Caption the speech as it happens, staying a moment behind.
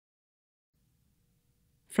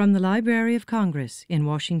From the Library of Congress in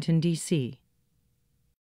Washington, D.C.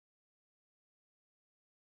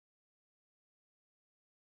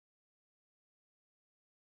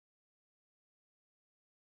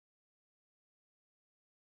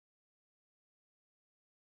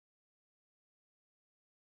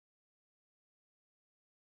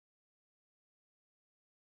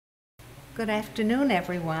 Good afternoon,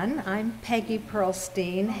 everyone. I'm Peggy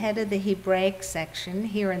Pearlstein, head of the Hebraic section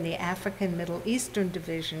here in the African Middle Eastern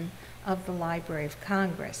Division of the Library of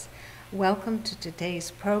Congress. Welcome to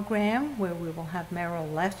today's program, where we will have Merrill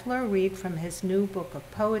Leffler read from his new book of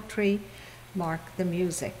poetry, Mark the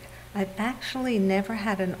Music. I've actually never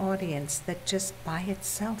had an audience that just by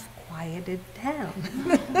itself quieted down.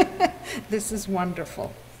 This is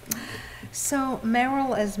wonderful. So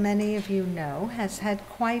Merrill, as many of you know, has had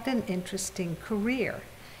quite an interesting career.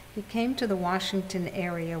 He came to the Washington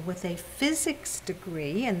area with a physics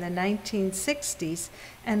degree in the 1960s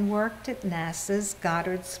and worked at NASA's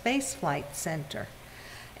Goddard Space Flight Center.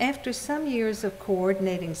 After some years of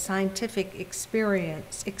coordinating scientific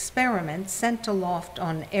experiments sent aloft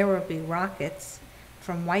on Araby rockets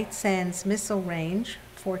from White Sands Missile Range,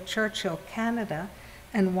 Fort Churchill, Canada,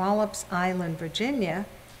 and Wallops Island, Virginia,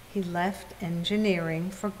 he left engineering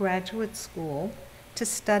for graduate school to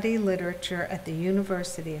study literature at the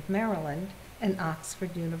University of Maryland and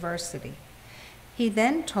Oxford University. He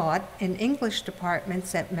then taught in English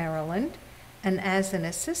departments at Maryland and as an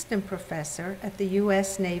assistant professor at the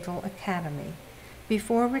U.S. Naval Academy,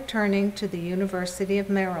 before returning to the University of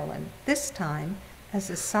Maryland, this time as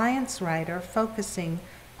a science writer focusing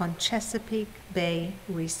on Chesapeake Bay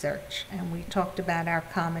research, and we talked about our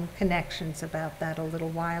common connections about that a little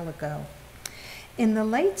while ago. In the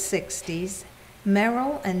late 60s,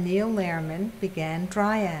 Merrill and Neil Lehrman began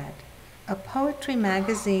Dryad, a poetry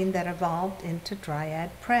magazine that evolved into Dryad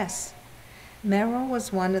Press. Merrill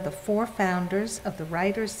was one of the 4 founders of the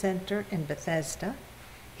Writers' Center in Bethesda.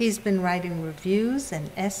 He's been writing reviews and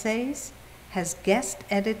essays, has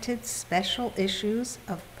guest-edited special issues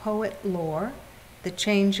of Poet Lore, The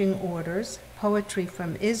Changing Orders, Poetry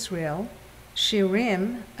from Israel,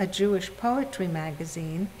 Shirim, a Jewish poetry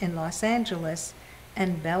magazine in Los Angeles,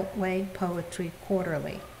 and Beltway Poetry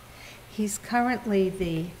Quarterly. He's currently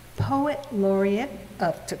the Poet Laureate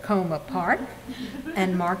of Tacoma Park,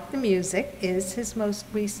 and Mark the Music is his most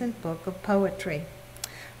recent book of poetry.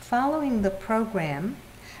 Following the program,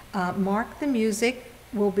 Mark the Music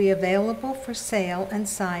will be available for sale and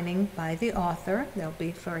signing by the author. There'll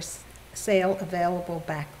be first sale available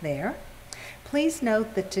back there. Please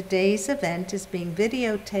note that today's event is being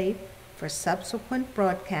videotaped for subsequent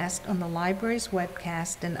broadcast on the library's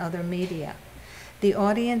webcast and other media. The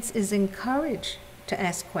audience is encouraged to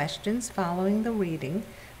ask questions following the reading,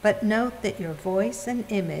 but note that your voice and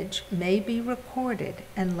image may be recorded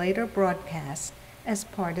and later broadcast as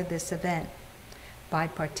part of this event. By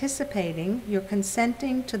participating, you're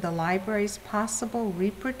consenting to the library's possible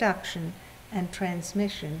reproduction and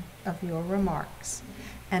transmission of your remarks.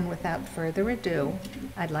 And without further ado,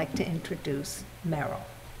 I'd like to introduce Merrill.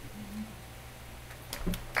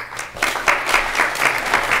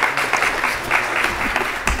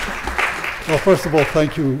 Well, first of all,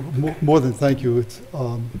 thank you, more than thank you. It's,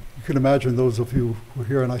 you can imagine those of you who are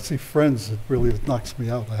here, and I see friends, it really knocks me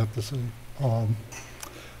out, I have to say,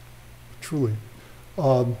 truly.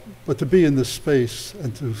 But to be in this space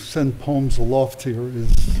and to send poems aloft here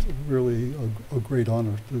is really a great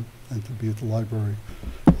honor, and to be at the library,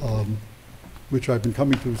 which I've been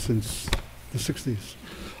coming to since the 60s.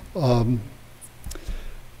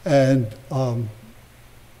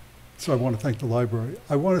 So I want to thank the library.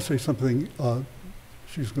 I want to say something,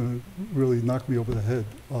 she's going to really knock me over the head,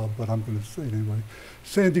 but I'm going to say it anyway.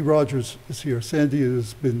 Sandy Rogers is here. Sandy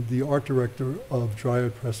has been the art director of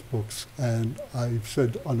Dryad Press books, and I've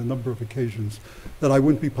said on a number of occasions that I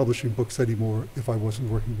wouldn't be publishing books anymore if I wasn't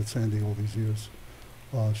working with Sandy all these years.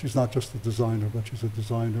 She's not just a designer, but she's a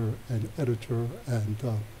designer and editor and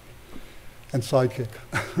sidekick.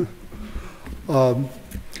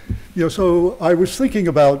 So I was thinking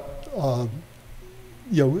about,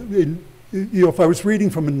 if I was reading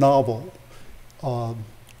from a novel,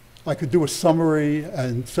 I could do a summary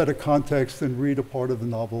and set a context and read a part of the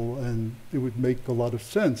novel, and it would make a lot of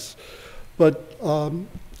sense. But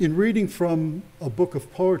in reading from a book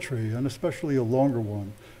of poetry, and especially a longer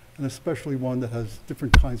one, and especially one that has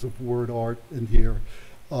different kinds of word art in here,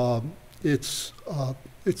 it's a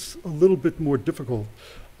little bit more difficult,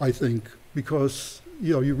 I think, because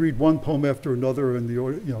you read one poem after another, and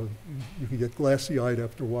you can get glassy-eyed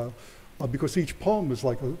after a while, because each poem is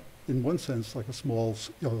like in one sense, like a small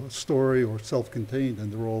story or self-contained,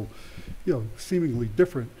 and they're all seemingly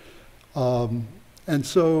different. And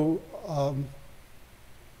so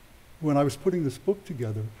when I was putting this book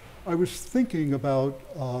together, I was thinking about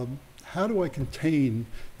how do I contain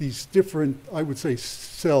these different, I would say,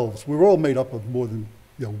 selves. We're all made up of more than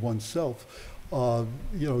one self.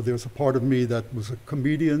 There's a part of me that was a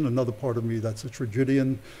comedian, another part of me that's a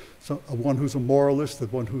tragedian, one who's a moralist,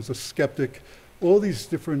 one who's a skeptic, all these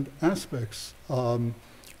different aspects.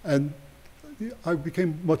 And I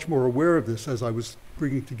became much more aware of this as I was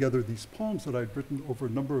bringing together these poems that I'd written over a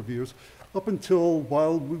number of years, up until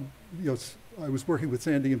while I was working with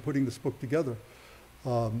Sandy and putting this book together.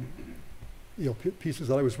 Pieces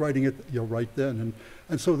that I was writing it right then.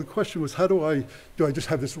 And so the question was, do I just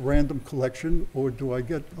have this random collection, or do I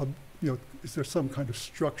get, is there some kind of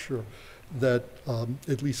structure that,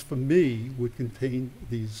 at least for me, would contain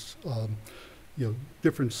these,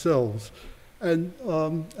 different selves? And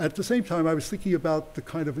at the same time, I was thinking about the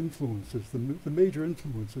kind of influences, the major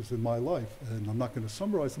influences in my life. And I'm not going to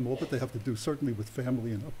summarize them all, but they have to do certainly with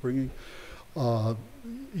family and upbringing,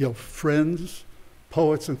 friends,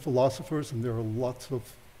 poets and philosophers, and there are lots of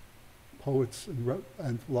poets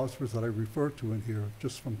and philosophers that I refer to in here,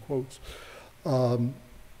 just from quotes.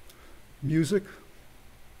 Music,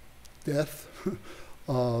 death,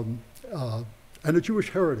 and a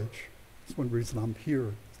Jewish heritage. That's one reason I'm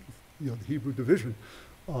here, the Hebrew division,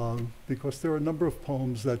 because there are a number of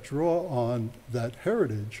poems that draw on that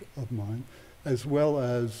heritage of mine, as well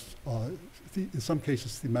as, in some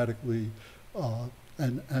cases, thematically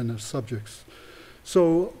and as subjects.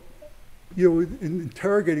 So, in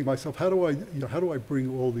interrogating myself, how do I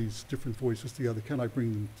bring all these different voices together? Can I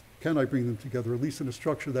bring them together, at least in a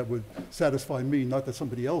structure that would satisfy me, not that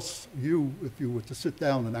somebody else, if you were to sit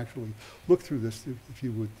down and actually look through this, if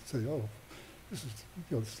you would say, oh, this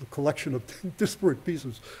is a collection of disparate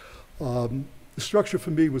pieces. The structure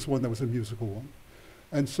for me was one that was a musical one.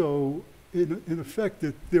 And so, in effect,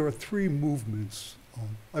 there are three movements.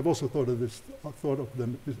 I've also thought of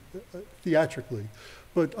them theatrically,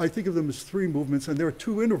 but I think of them as three movements, and there are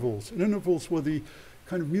two intervals. And intervals were the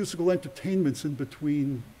kind of musical entertainments in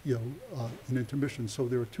between, an intermission. So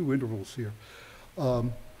there are two intervals here,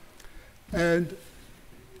 and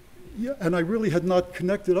I really had not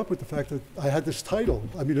connected up with the fact that I had this title.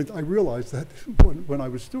 I mean, I realized that when I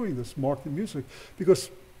was doing this, Mark the Music, because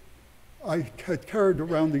I had carried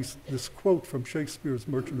around this quote from Shakespeare's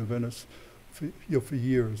Merchant of Venice for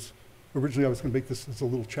years. Originally, I was going to make this as a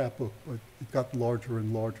little chapbook, but it got larger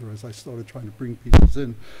and larger as I started trying to bring pieces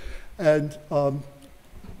in. And I'll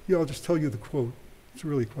just tell you the quote. It's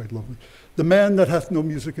really quite lovely. "The man that hath no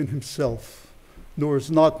music in himself, nor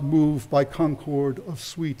is not moved by concord of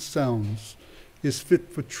sweet sounds, is fit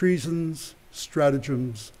for treasons,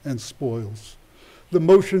 stratagems, and spoils. The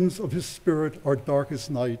motions of his spirit are dark as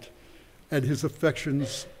night, and his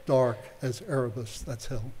affections dark as Erebus," that's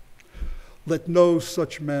hell. "Let no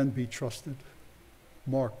such man be trusted."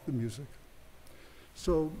 Mark the Music.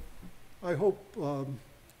 So I hope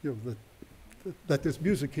that there's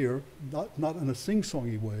music here, not in a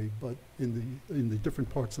sing-songy way, but in the different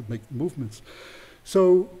parts that make the movements.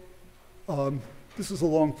 So this is a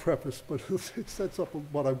long preface, but it sets up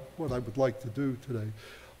what I would like to do today.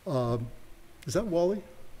 Is that Wally?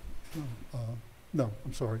 No,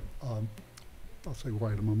 I'm sorry. I'll say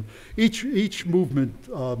why in a moment. Each movement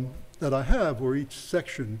that I have, or each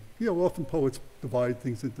section, often poets divide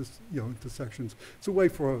things into sections. It's a way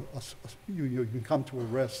for you can come to a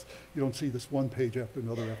rest. You don't see this one page after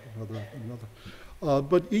another, after another, after another.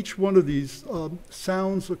 But each one of these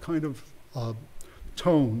sounds a kind of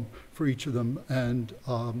tone for each of them, and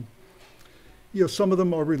some of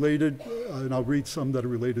them are related, and I'll read some that are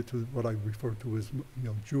related to what I refer to as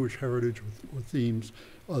Jewish heritage or themes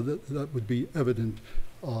that would be evident.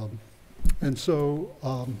 And so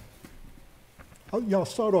I'll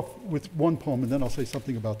start off with one poem, and then I'll say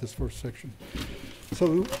something about this first section.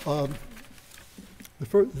 So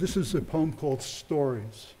this is a poem called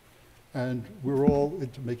Stories, and we're all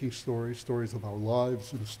into making stories of our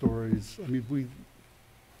lives and stories. I mean, we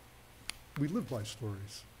live by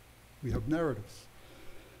stories. We have narratives.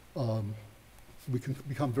 We can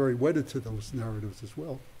become very wedded to those narratives as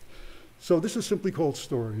well. So this is simply called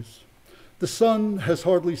Stories. The sun has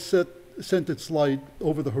hardly sent its light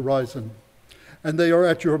over the horizon, and they are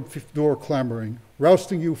at your door clamoring,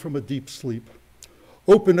 rousing you from a deep sleep.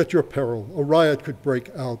 Open at your peril, a riot could break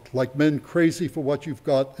out, like men crazy for what you've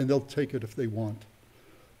got, and they'll take it if they want.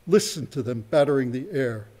 Listen to them battering the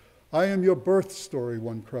air. I am your birth story,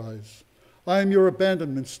 one cries. I am your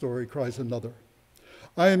abandonment story, cries another.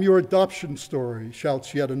 I am your adoption story,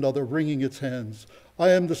 shouts yet another, wringing its hands. I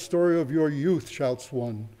am the story of your youth, shouts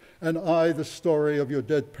one, and I the story of your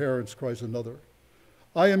dead parents, cries another.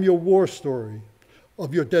 I am your war story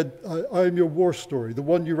of your dead, I am your war story, the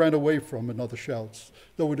one you ran away from, another shouts,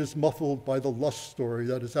 though it is muffled by the lust story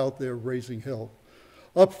that is out there raising hell.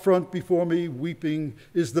 Up front before me, weeping,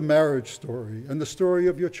 is the marriage story and the story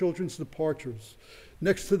of your children's departures.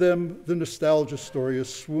 Next to them, the nostalgia story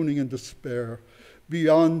is swooning in despair.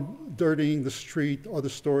 Beyond dirtying the street are the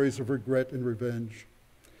stories of regret and revenge.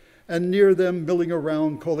 And near them, milling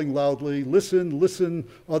around, calling loudly, listen, listen,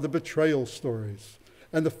 are the betrayal stories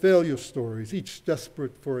and the failure stories, each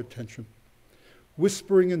desperate for attention.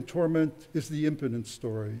 Whispering in torment is the impotent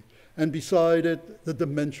story, and beside it, the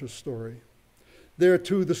dementia story. There,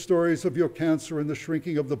 too, the stories of your cancer and the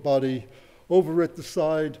shrinking of the body. Over at the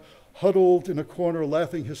side, huddled in a corner,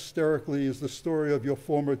 laughing hysterically, is the story of your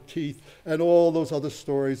former teeth and all those other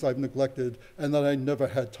stories I've neglected and that I never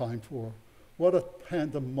had time for. What a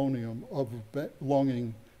pandemonium of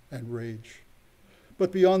longing and rage.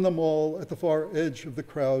 But beyond them all, at the far edge of the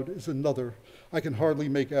crowd, is another I can hardly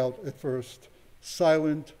make out at first.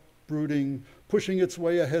 Silent, brooding, pushing its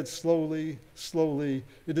way ahead slowly, slowly.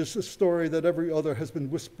 It is a story that every other has been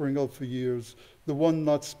whispering of for years, the one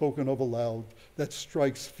not spoken of aloud, that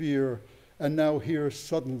strikes fear, and now here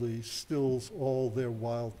suddenly stills all their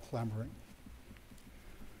wild clamoring.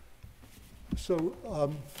 So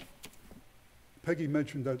Peggy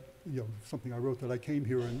mentioned that, something I wrote, that I came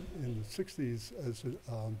here in the 60s as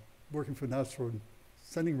working for NASA and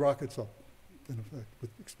sending rockets up, in effect, with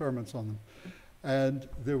experiments on them. And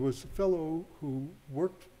there was a fellow who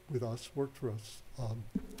worked for us,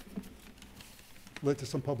 led to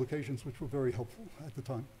some publications which were very helpful at the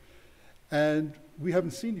time. And we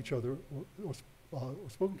haven't seen each other or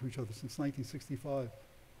spoken to each other since 1965.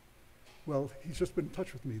 Well, he's just been in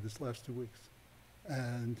touch with me this last 2 weeks.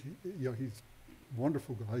 And he's a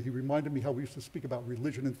wonderful guy. He reminded me how we used to speak about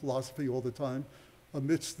religion and philosophy all the time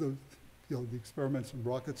amidst the experiments and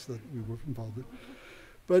rockets that we were involved in.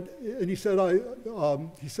 And he said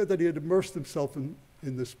that he had immersed himself in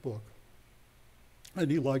this book. And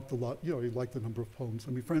he liked a lot, he liked a number of poems.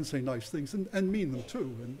 I mean, friends say nice things and mean them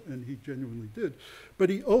too, and he genuinely did. But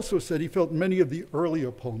he also said he felt many of the earlier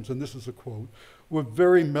poems, and this is a quote, were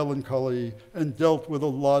very melancholy and dealt with a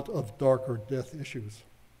lot of darker death issues.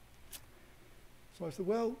 So I said,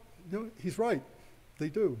 well, he's right, they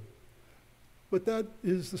do. But that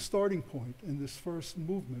is the starting point in this first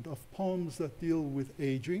movement of poems that deal with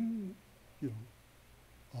aging,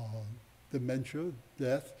 dementia,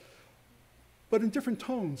 death, but in different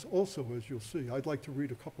tones also, as you'll see. I'd like to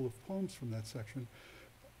read a couple of poems from that section,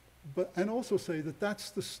 and also say that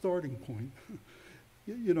that's the starting point.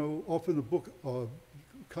 Often the book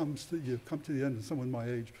comes to the end, and someone my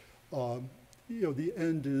age, the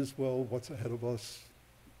end is, well, what's ahead of us?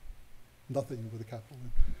 Nothing with a capital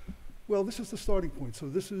N. Well, this is the starting point. So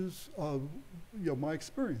this is, my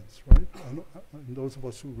experience, right? And those of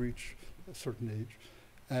us who reach a certain age.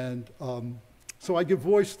 And so I give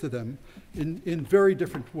voice to them in very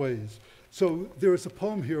different ways. So there is a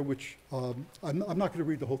poem here which, I'm not going to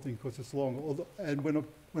read the whole thing because it's long. And when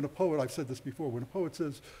a poet, I've said this before, when a poet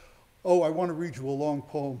says, oh, I want to read you a long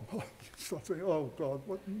poem, you start saying, oh, God,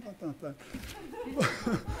 what? Not that.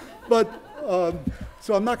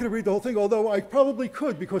 So I'm not going to read the whole thing, although I probably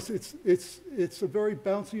could because it's a very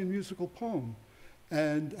bouncy and musical poem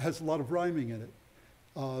and has a lot of rhyming in it.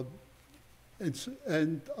 But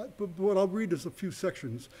what I'll read is a few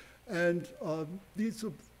sections. And these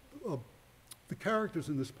are, the characters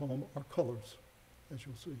in this poem are colors, as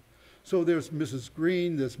you'll see. So there's Mrs.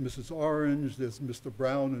 Green, there's Mrs. Orange, there's Mr.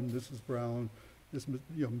 Brown and Mrs. Brown, there's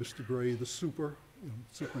Mr. Gray, the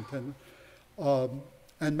superintendent,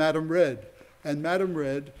 and Madam Red. And Madam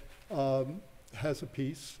Red has a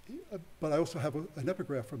piece, but I also have an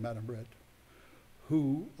epigraph from Madam Red,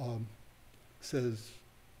 who says,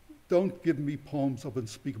 "Don't give me poems of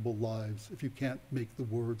unspeakable lives if you can't make the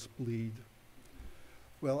words bleed."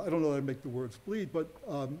 Well, I don't know how to make the words bleed, but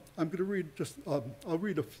I'm going to read I'll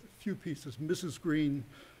read a few pieces. Mrs. Green,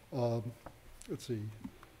 let's see,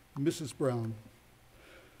 Mrs. Brown.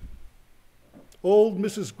 Old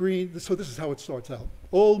Mrs. Green, so this is how it starts out.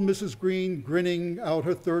 Old Mrs. Green, grinning out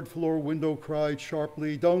her third-floor window, cried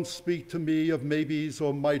sharply, "Don't speak to me of maybes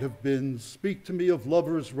or might have beens. Speak to me of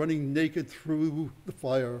lovers running naked through the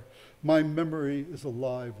fire. My memory is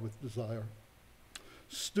alive with desire."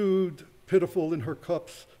 Stewed, pitiful in her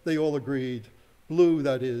cups, they all agreed. Blue,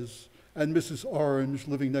 that is, and Mrs. Orange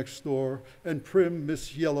living next door, and prim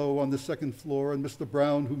Miss Yellow on the second floor, and Mr.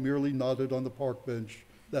 Brown who merely nodded on the park bench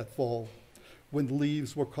that fall, when the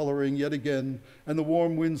leaves were coloring yet again, and the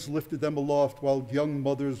warm winds lifted them aloft while young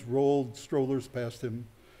mothers rolled strollers past him.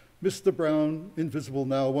 Mr. Brown, invisible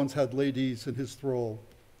now, once had ladies in his thrall,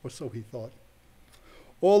 or so he thought.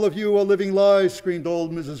 All of you are living lies, screamed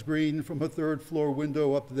old Mrs. Green from her third-floor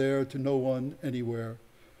window up there to no one anywhere.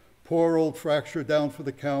 Poor old Fracture down for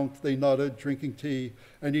the count, they nodded, drinking tea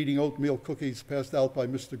and eating oatmeal cookies passed out by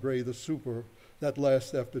Mr. Gray, the super, that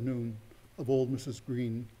last afternoon of old Mrs.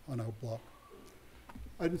 Green on our block.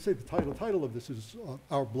 I didn't say the title. The title of this is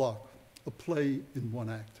Our Block, a play in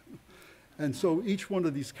one act. And so each one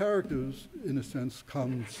of these characters, in a sense,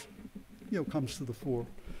 comes to the fore.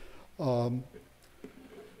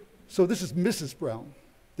 So this is Mrs. Brown.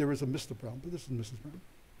 There is a Mr. Brown, but this is Mrs. Brown.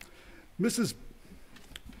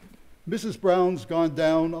 Mrs. Brown's gone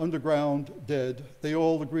down underground, dead. They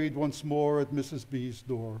all agreed once more at Mrs. B's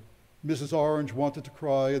door. Mrs. Orange wanted to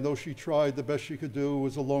cry, and though she tried, the best she could do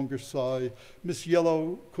was a longer sigh. Miss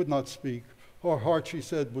Yellow could not speak. Her heart, she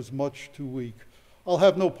said, was much too weak. I'll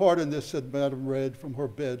have no part in this, said Madame Red from her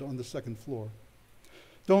bed on the second floor.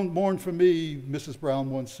 Don't mourn for me, Mrs. Brown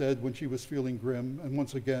once said when she was feeling grim, and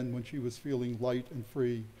once again when she was feeling light and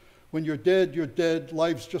free. When you're dead, you're dead.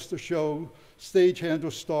 Life's just a show. Stagehand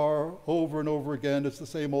or star, over and over again, it's the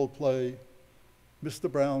same old play. Mr.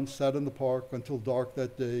 Brown sat in the park until dark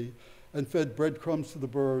that day and fed breadcrumbs to the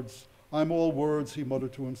birds. I'm all words, he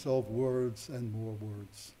muttered to himself, words and more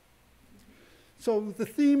words. So the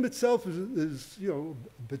theme itself is a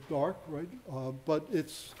bit dark, right? But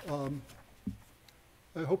it's,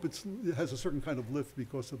 I hope it has a certain kind of lift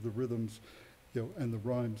because of the rhythms, and the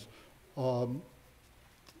rhymes.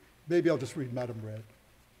 Maybe I'll just read Madame Red.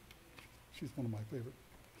 She's one of my favorite.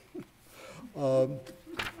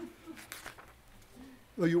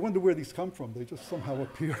 Well, you wonder where these come from. They just somehow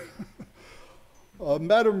appear.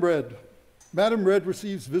 Madame Red. Madame Red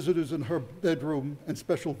receives visitors in her bedroom and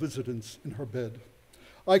special visitants in her bed.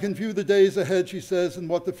 I can view the days ahead, she says, and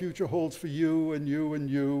what the future holds for you and you and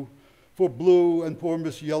you, for Blue and poor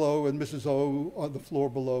Miss Yellow and Mrs. O on the floor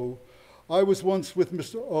below. I was once with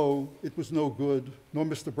Mr. O, it was no good, nor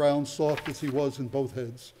Mr. Brown, soft as he was in both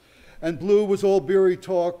heads. And Blue was all beery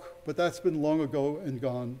talk, but that's been long ago and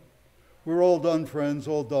gone. We're all done, friends,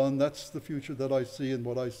 all done. That's the future that I see, and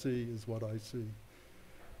what I see is what I see.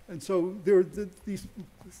 And so these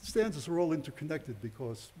stanzas are all interconnected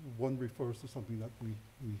because one refers to something that we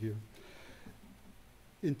hear.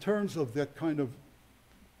 In terms of that kind of,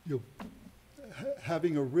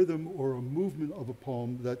 having a rhythm or a movement of a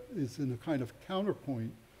poem that is in a kind of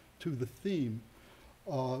counterpoint to the theme,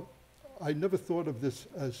 I never thought of this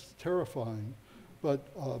as terrifying, but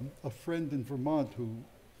a friend in Vermont who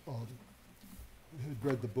had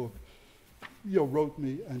read the book, wrote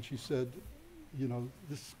me and she said,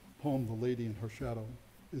 this poem, The Lady in Her Shadow,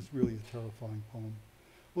 is really a terrifying poem.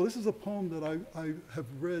 Well, this is a poem that I have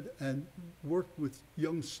read and worked with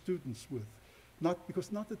young students with. Not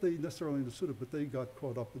that they necessarily understood it, but they got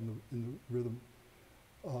caught up in the rhythm.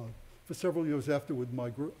 For several years after, with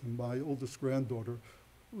my oldest granddaughter,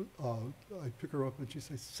 I pick her up and she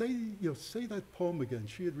says, say that poem again.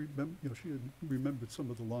 She had remembered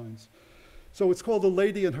some of the lines. So it's called The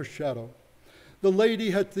Lady in Her Shadow. The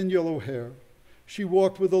lady had thin yellow hair. She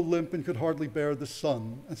walked with a limp and could hardly bear the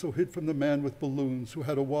sun, and so hid from the man with balloons who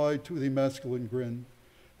had a wide, toothy, masculine grin.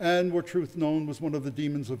 And, were truth known, was one of the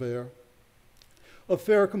demons of air. Of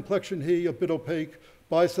fair complexion he, a bit opaque,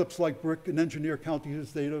 biceps like brick, an engineer counting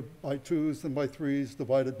his data by twos and by threes,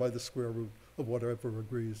 divided by the square root of whatever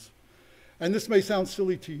agrees. And this may sound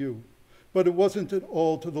silly to you, but it wasn't at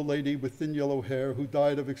all to the lady with thin yellow hair who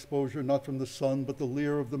died of exposure not from the sun, but the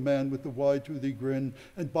leer of the man with the wide toothy grin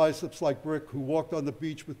and biceps like brick who walked on the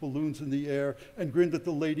beach with balloons in the air and grinned at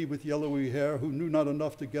the lady with yellowy hair who knew not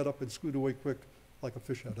enough to get up and scoot away quick like a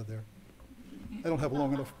fish out of there. I don't have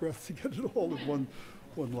long enough breath to get it all in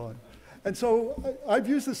one line. And so I've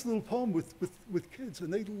used this little poem with kids,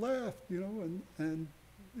 and they laugh, and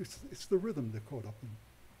it's the rhythm they're caught up in.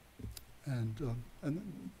 And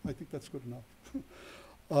I think that's good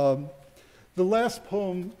enough. The last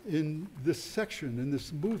poem in this section, in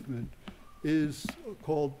this movement, is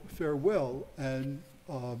called Farewell, and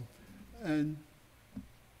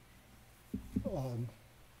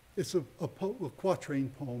it's a quatrain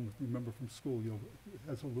poem, if you remember from school. It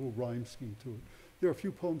has a little rhyme scheme to it. There are a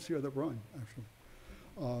few poems here that rhyme,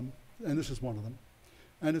 actually. And this is one of them.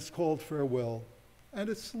 And it's called Farewell, and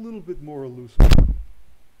it's a little bit more elusive.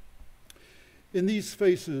 In these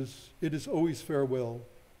faces, it is always farewell.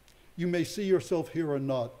 You may see yourself here or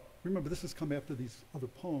not. Remember, this has come after these other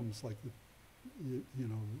poems, like,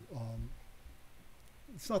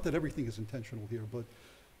 it's not that everything is intentional here, but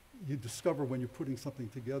you discover when you're putting something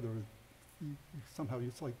together, somehow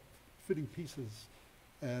it's like fitting pieces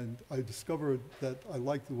And I discovered that I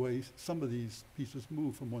like the way some of these pieces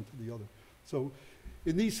move from one to the other. So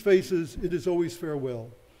in these faces, it is always farewell.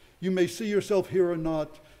 You may see yourself here or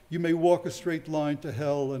not. You may walk a straight line to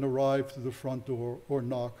hell and arrive through the front door or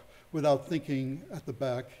knock without thinking at the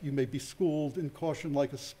back. You may be schooled in caution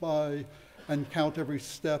like a spy and count every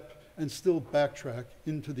step and still backtrack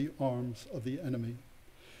into the arms of the enemy.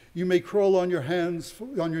 You may crawl on your hands,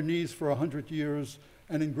 on your knees for 100 years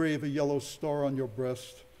and engrave a yellow star on your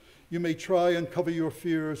breast. You may try and cover your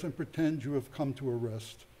fears and pretend you have come to a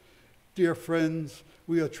rest. Dear friends,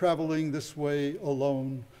 we are traveling this way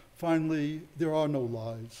alone. Finally, there are no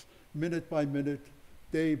lies. Minute by minute,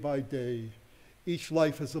 day by day, each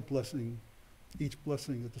life is a blessing, each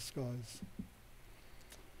blessing a disguise.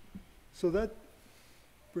 So that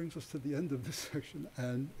brings us to the end of this section,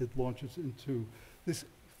 and it launches into this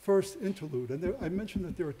first interlude. And I mentioned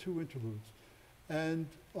that there are two interludes. And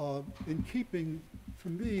in keeping, for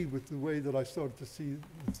me, with the way that I started to see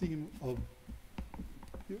the theme of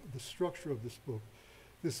the structure of this book,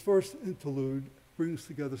 this first interlude brings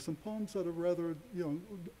together some poems that are rather,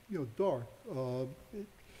 dark,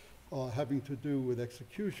 having to do with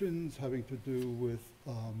executions, having to do with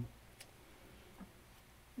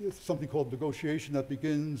something called negotiation that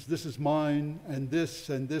begins, this is mine, and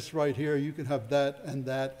this right here, you can have that and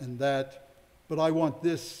that and that, but I want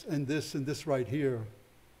this and this and this right here.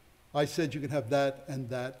 I said you can have that and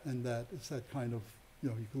that and that. It's that kind of, you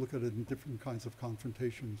can look at it in different kinds of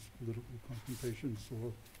confrontations, political confrontations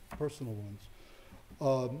or personal ones.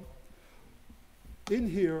 In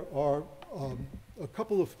here are a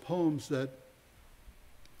couple of poems that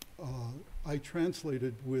I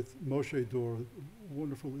translated with Moshe Dor, a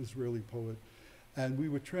wonderful Israeli poet, and we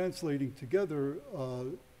were translating together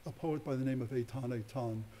a poet by the name of Eytan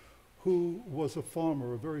Eytan, who was a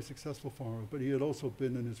farmer, a very successful farmer, but he had also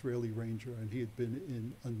been an Israeli ranger, and he had been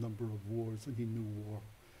in a number of wars, and he knew war.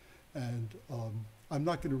 And I'm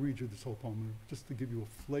not going to read you this whole poem, just to give you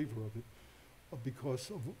a flavor of it,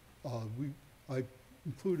 because I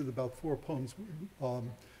included about 4 poems.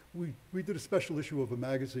 We did a special issue of a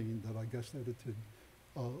magazine that I guest edited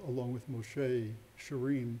along with Moshe,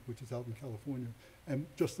 Shirim, which is out in California, and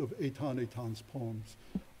just of Eytan Eytan's poems.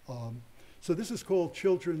 So this is called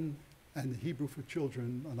Children, and the Hebrew for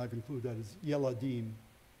children, and I've included that as Yeladim.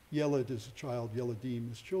 Yelad is a child,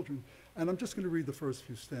 Yeladim is children. And I'm just going to read the first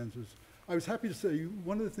few stanzas. I was happy to say,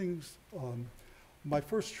 one of the things, my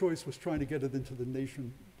first choice was trying to get it into The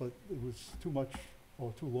Nation, but it was too much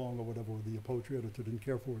or too long or whatever, or the poetry editor didn't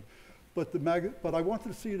care for it. But I wanted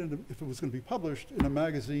to see it, if it was going to be published, in a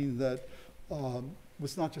magazine that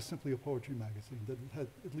was not just simply a poetry magazine, that it had,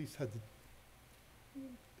 at least had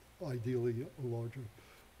ideally a larger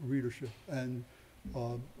readership. And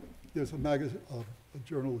there's a magazine, a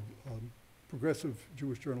journal, progressive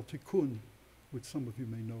Jewish journal, Tikkun, which some of you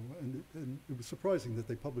may know, and it was surprising that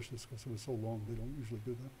they published this because it was so long. They don't usually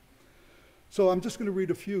do that. So I'm just going to read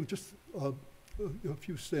a few, just a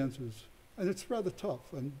few stanzas, and it's rather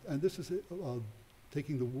tough. And this is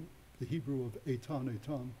taking the Hebrew of Eytan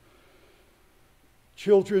Eytan.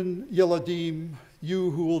 Children, Yeladim,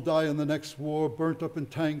 you who will die in the next war, burnt up in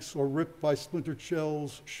tanks or ripped by splintered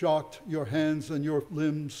shells, shocked, your hands and your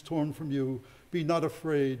limbs torn from you, be not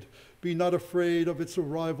afraid. Be not afraid of its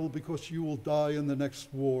arrival, because you will die in the next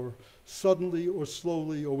war, suddenly or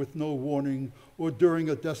slowly or with no warning, or during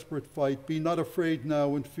a desperate fight. Be not afraid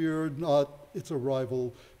now and fear not its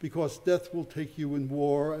arrival, because death will take you in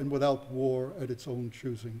war and without war at its own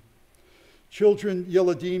choosing. Children,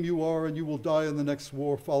 Yeladim you are, and you will die in the next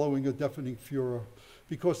war following a deafening furor,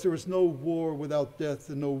 because there is no war without death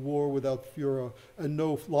and no war without furor, and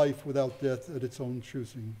no life without death at its own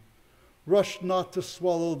choosing. Rush not to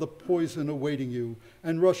swallow the poison awaiting you,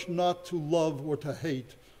 and rush not to love or to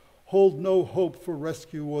hate. Hold no hope for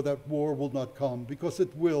rescue or that war will not come, because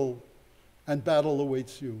it will, and battle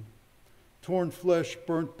awaits you. Torn flesh,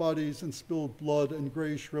 burnt bodies, and spilled blood, and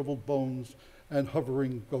gray shriveled bones, and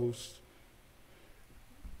hovering ghosts.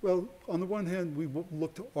 Well, on the one hand, we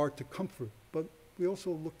look to art to comfort, but we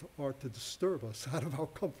also look to art to disturb us out of our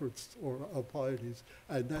comforts or our pieties.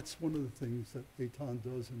 And that's one of the things that Eytan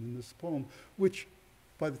does in this poem, which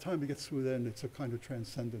by the time it gets through the end, it's a kind of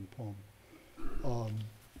transcendent poem.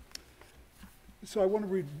 So I want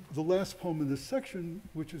to read the last poem in this section,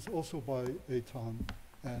 which is also by Eytan.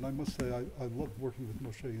 And I must say, I loved working with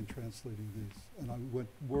Moshe and translating these. And I went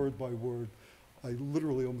word by word. I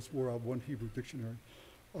literally almost wore out one Hebrew dictionary.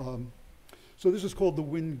 So this is called The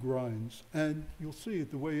Wind Grinds, and you'll see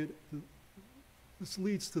it the way this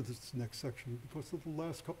leads to this next section because of the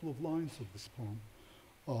last couple of lines of this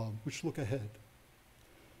poem, which look ahead.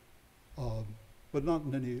 but not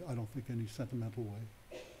in any, I don't think, any sentimental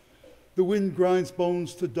way. The wind grinds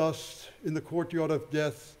bones to dust in the courtyard of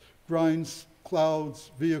death, grinds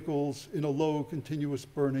clouds, vehicles in a low, continuous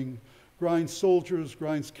burning, grinds soldiers,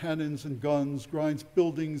 grinds cannons and guns, grinds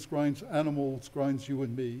buildings, grinds animals, grinds you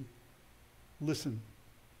and me. Listen.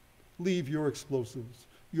 Leave your explosives,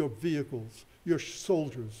 your vehicles, your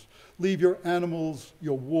soldiers. Leave your animals,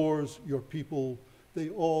 your wars, your people. They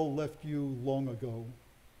all left you long ago.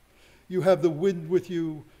 You have the wind with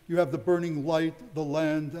you. You have the burning light, the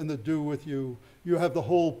land, and the dew with you. You have the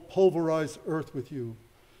whole pulverized earth with you.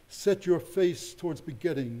 Set your face towards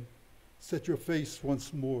begetting. Set your face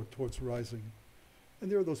once more towards rising.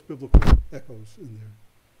 And there are those biblical echoes in there.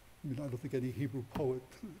 I mean, I don't think any Hebrew poet,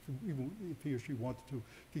 even if he or she wanted to,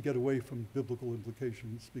 could get away from biblical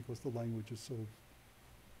implications because the language is so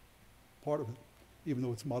part of it, even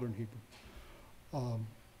though it's modern Hebrew.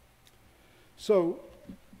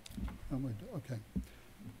 Okay.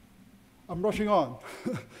 I'm rushing on.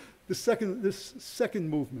 This second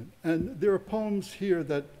movement, and there are poems here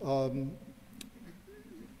that,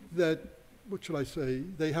 what should I say,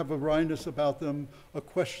 they have a wryness about them, a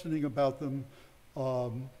questioning about them,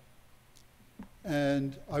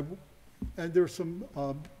 and there are some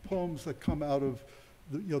poems that come out of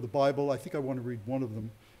the Bible. I think I want to read one of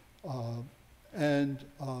them.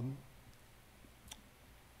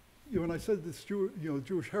 When I said this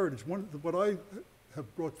Jewish heritage, what I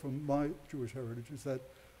have brought from my Jewish heritage is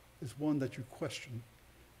one that you question.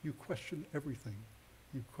 You question everything.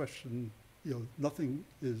 You question, nothing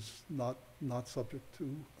is not subject to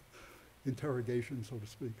interrogation, so to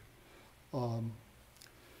speak.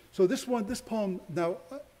 So this poem, now,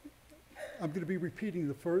 I'm going to be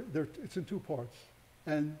repeating it's in two parts,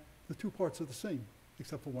 and the two parts are the same,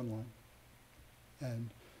 except for one line.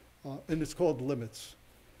 And it's called Limits,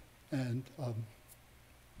 and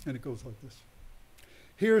it goes like this.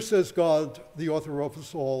 Here, says God, the author of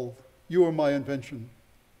us all, you are my invention.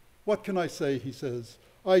 What can I say, he says,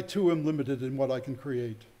 I too am limited in what I can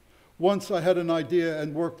create. Once I had an idea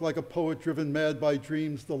and worked like a poet driven mad by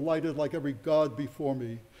dreams, delighted like every god before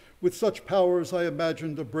me. With such powers, I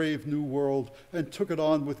imagined a brave new world and took it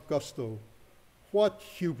on with gusto. What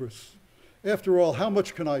hubris! After all, how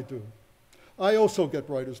much can I do? I also get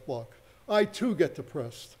writer's block. I too get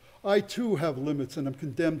depressed. I too have limits and am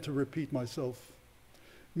condemned to repeat myself.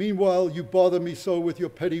 Meanwhile, you bother me so with your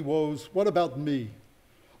petty woes. What about me?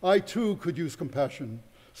 I too could use compassion.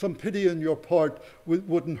 Some pity on your part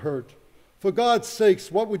wouldn't hurt. For God's sakes,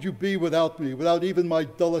 what would you be without me, without even my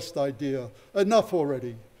dullest idea? Enough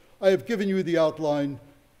already. I have given you the outline.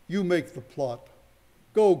 You make the plot.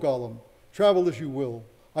 Go, Gollum. Travel as you will.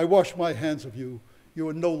 I wash my hands of you. You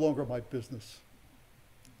are no longer my business.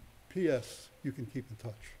 P.S. You can keep in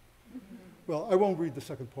touch. Well, I won't read the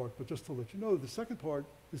second part, but just to let you know, the second part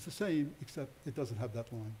is the same, except it doesn't have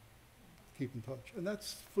that line. Keep in touch. And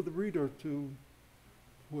that's for the reader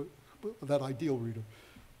that ideal reader,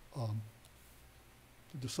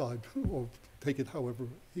 to decide or take it however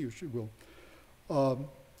he or she will.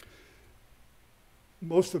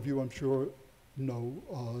 Most of you, I'm sure, know,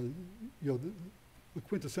 the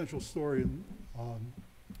quintessential story,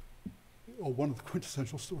 or one of the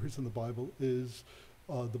quintessential stories in the Bible is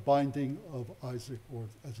the binding of Isaac, or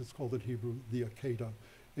as it's called in Hebrew, the Akedah,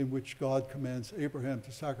 in which God commands Abraham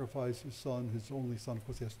to sacrifice his son, his only son. Of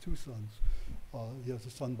course, he has two sons. He has a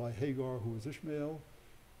son by Hagar, who is Ishmael,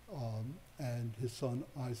 and his son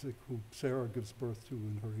Isaac, who Sarah gives birth to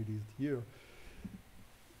in her 80th year.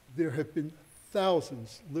 There have been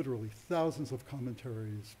thousands, literally thousands of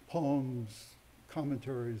commentaries, poems,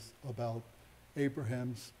 commentaries about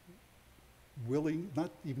Abraham's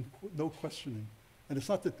no questioning. And it's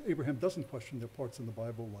not that Abraham doesn't question their parts in the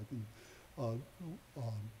Bible, like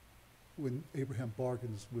when Abraham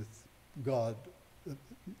bargains with God,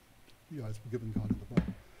 it's given God in the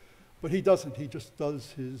Bible. But he doesn't. He just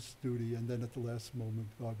does his duty, and then at the last moment,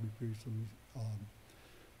 God reprieves him.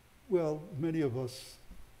 Many of us,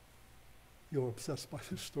 obsessed by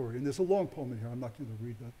this story. And there's a long poem in here. I'm not going to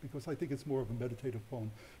read that because I think it's more of a meditative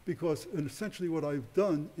poem. And essentially what I've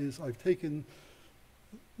done is I've taken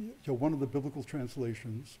one of the biblical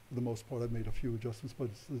translations. For the most part, I've made a few adjustments, but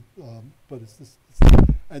it's this,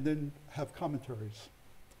 and then have commentaries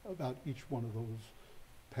about each one of those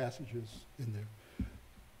passages in there.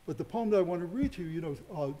 But the poem that I want to read to you,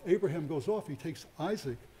 Abraham goes off. He takes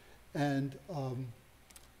Isaac, and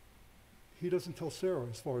he doesn't tell Sarah,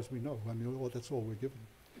 as far as we know. I mean, that's all we're given.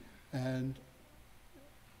 And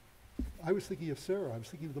I was thinking of Sarah. I was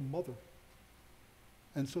thinking of the mother.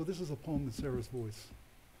 And so this is a poem in Sarah's voice,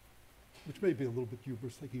 which may be a little bit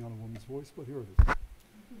hubris taking on a woman's voice, but here it is.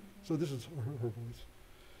 So this is her voice.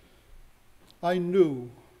 I knew,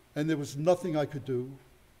 and there was nothing I could do.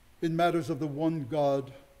 In matters of the one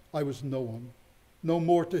God, I was no one. No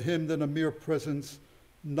more to him than a mere presence,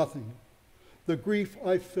 nothing. The grief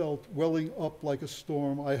I felt welling up like a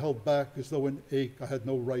storm, I held back as though an ache I had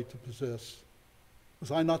no right to possess.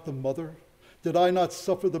 Was I not the mother? Did I not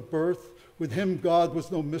suffer the birth? With him, God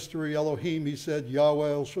was no mystery. Elohim, he said,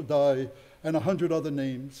 Yahweh El Shaddai, and 100 other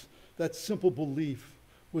names. That simple belief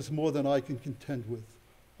was more than I can contend with.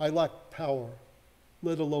 I lacked power,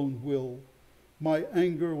 let alone will. My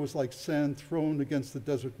anger was like sand thrown against the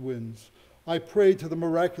desert winds. I prayed to the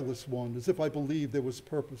miraculous one as if I believed there was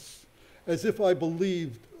purpose, as if I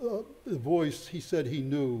believed the voice he said he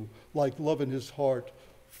knew, like love in his heart.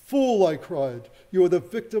 Fool, I cried, you are the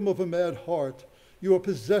victim of a mad heart. You are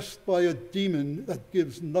possessed by a demon that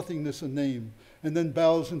gives nothingness a name and then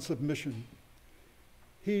bows in submission.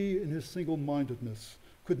 He, in his single-mindedness,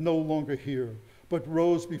 could no longer hear, but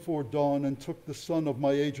rose before dawn and took the son of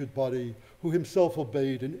my aged body, who himself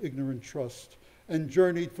obeyed in ignorant trust, and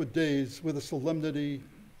journeyed for days with a solemnity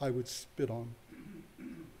I would spit on.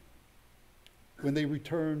 When they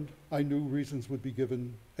returned, I knew reasons would be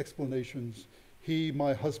given, explanations. He,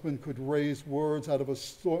 my husband, could raise words out of a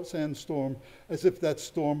sandstorm as if that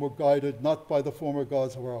storm were guided not by the former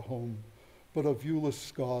gods of our home, but a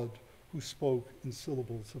viewless God who spoke in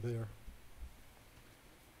syllables of air.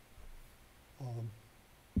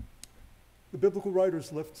 The biblical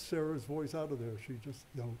writers left Sarah's voice out of there. She just,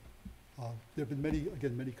 there have been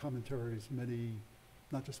many commentaries, many,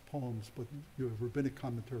 not just poems, but rabbinic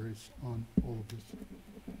commentaries on all of this.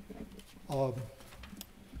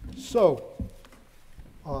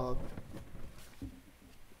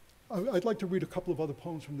 I'd like to read a couple of other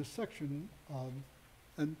poems from this section,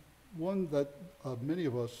 and one that many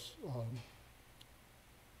of us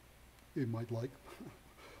you might like,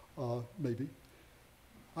 maybe.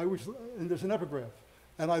 And there's an epigraph,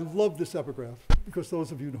 and I love this epigraph because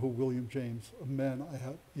those of you know who William James, a man I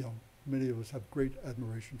have, many of us have great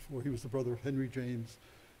admiration for. He was the brother of Henry James.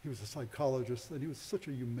 He was a psychologist, and he was such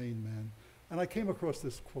a humane man. And I came across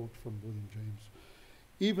this quote from William James.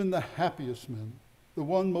 Even the happiest men, the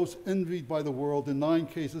one most envied by the world, in 9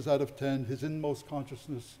 cases out of 10, his inmost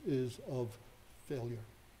consciousness is of failure.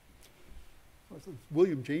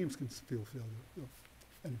 William James can feel failure.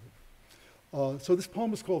 Anyway. So this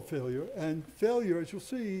poem is called Failure, and failure, as you'll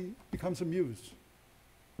see, becomes a muse.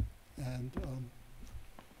 And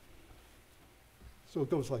so it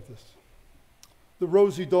goes like this. The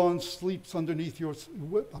rosy dawn sleeps underneath your,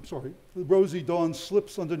 the rosy dawn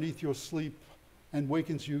slips underneath your sleep and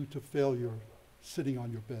wakens you to failure sitting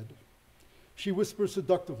on your bed. She whispers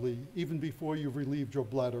seductively even before you've relieved your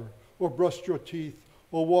bladder or brushed your teeth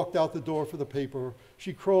or walked out the door for the paper.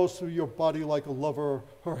 She crawls through your body like a lover,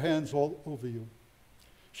 her hands all over you.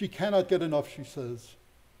 She cannot get enough, she says.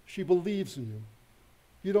 She believes in you.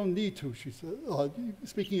 You don't need to, she says,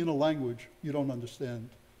 speaking in a language you don't understand.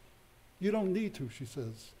 You don't need to, she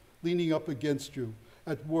says, leaning up against you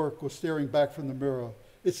at work or staring back from the mirror.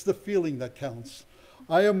 It's the feeling that counts.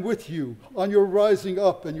 I am with you on your rising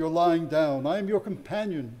up and your lying down. I am your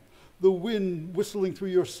companion. The wind whistling through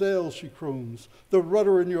your sails, she croons, the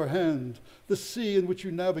rudder in your hand, the sea in which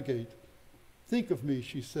you navigate. Think of me,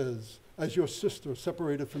 she says, as your sister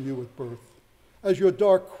separated from you at birth, as your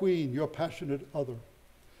dark queen, your passionate other.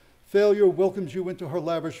 Failure welcomes you into her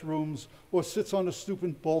lavish rooms or sits on a stoop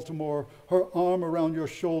in Baltimore, her arm around your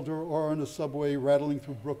shoulder, or on a subway rattling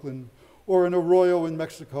through Brooklyn, or in Arroyo in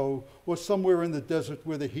Mexico, or somewhere in the desert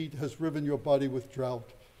where the heat has riven your body with drought.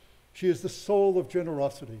 She is the soul of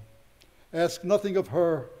generosity. Ask nothing of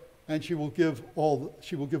her, and she will give all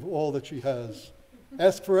that she has.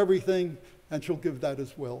 Ask for everything, and she'll give that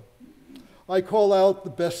as well. I call out the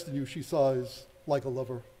best in you, she sighs, like a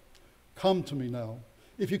lover. Come to me now.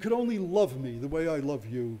 If you could only love me the way I love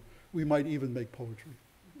you, we might even make poetry.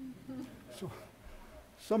 So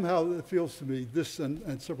somehow it feels to me, this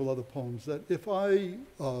and several other poems, that if I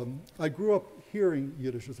grew up hearing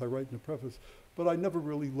Yiddish, as I write in the preface, but I never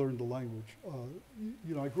really learned the language.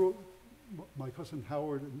 I grew up, my cousin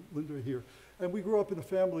Howard and Linda are here, and we grew up in a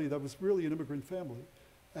family that was really an immigrant family.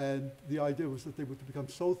 And the idea was that they would become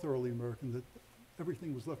so thoroughly American that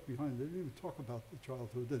everything was left behind. They didn't even talk about the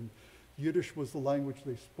childhood. And Yiddish was the language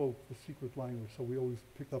they spoke, the secret language. So we always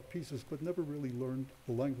picked up pieces, but never really learned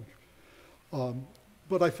the language.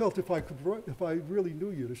 But I felt if I really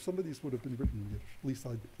knew Yiddish, some of these would have been written in Yiddish. At least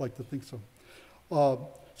I'd like to think so.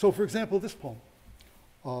 So for example, this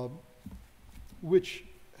poem, which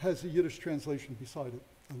has a Yiddish translation beside it.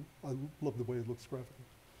 I love the way it looks graphically,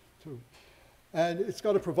 too. And it's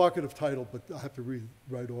got a provocative title, but I have to read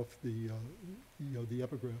right off the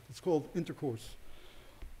epigraph. It's called Intercourse.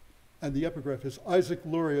 And the epigraph is, Isaac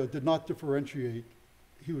Luria did not differentiate.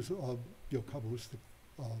 He was a Kabbalistic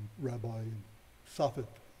rabbi in Safed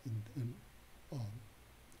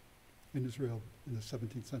in Israel in the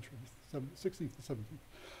 17th century, 16th and 17th.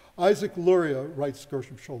 Isaac Luria, writes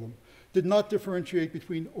Gershom Scholem, did not differentiate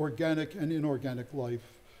between organic and inorganic life,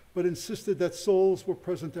 but insisted that souls were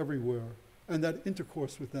present everywhere and that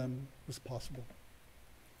intercourse with them was possible.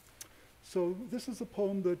 So this is a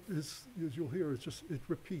poem that is, as you'll hear, it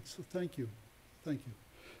repeats. So thank you, thank you.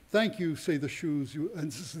 Thank you, say the shoes,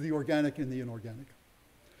 and this is the organic and the inorganic.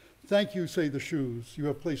 Thank you, say the shoes you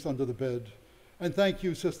have placed under the bed. And thank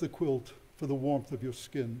you, says the quilt, for the warmth of your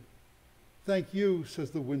skin. Thank you,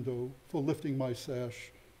 says the window, for lifting my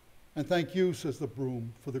sash. And thank you, says the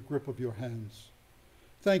broom, for the grip of your hands.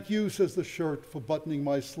 Thank you, says the shirt, for buttoning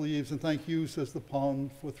my sleeves. And thank you, says the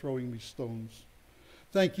pond, for throwing me stones.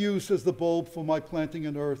 Thank you, says the bulb, for my planting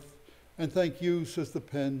in earth. And thank you, says the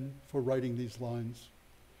pen, for writing these lines.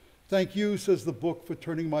 Thank you, says the book, for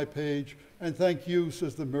turning my page. And thank you,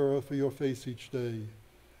 says the mirror, for your face each day.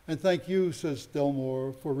 And thank you, says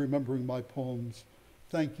Delmore, for remembering my poems.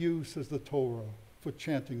 Thank you, says the Torah, for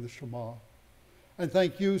chanting the Shema. And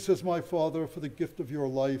thank you, says my father, for the gift of your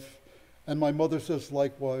life. And my mother says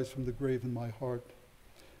likewise from the grave in my heart.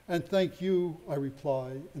 And thank you, I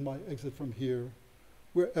reply, in my exit from here.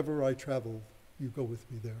 Wherever I travel, you go with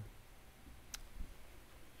me there.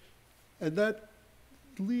 And that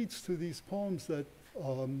leads to these poems that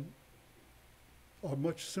are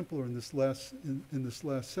much simpler in this last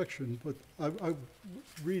section, but I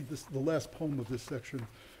read the last poem of this section,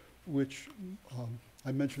 which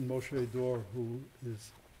I mentioned Moshe Dor, who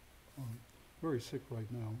is very sick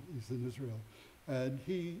right now. He's in Israel. And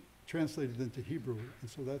he translated into Hebrew, and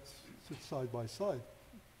so that's sits side by side.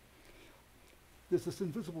 There's this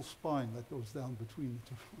invisible spine that goes down between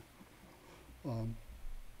the two.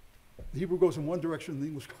 The Hebrew goes in one direction, the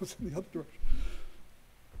English goes in the other direction.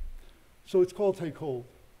 So it's called Take Hold.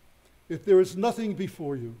 If there is nothing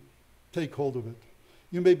before you, take hold of it.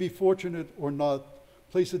 You may be fortunate or not.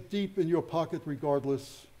 Place it deep in your pocket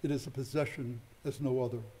regardless. It is a possession as no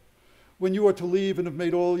other. When you are to leave and have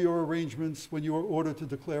made all your arrangements, when you are ordered to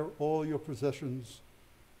declare all your possessions,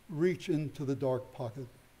 reach into the dark pocket.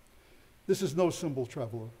 This is no symbol,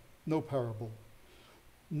 traveler, no parable.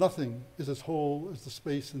 Nothing is as whole as the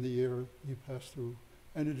space in the air you pass through,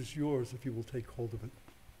 and it is yours if you will take hold of it.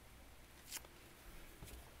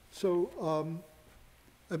 So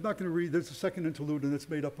I'm not going to read, there's a second interlude, and it's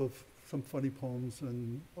made up of some funny poems,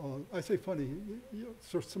 and I say funny,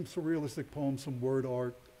 some surrealistic poems, some word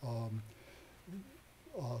art.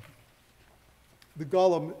 The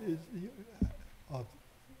Golem is,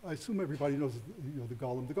 I assume everybody knows the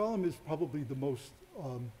Golem. The Golem is probably the most,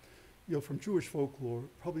 from Jewish folklore,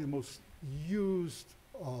 probably the most used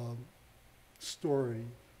story.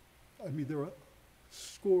 I mean, there are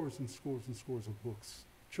scores and scores and scores of books,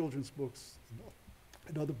 children's books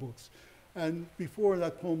and other books. And before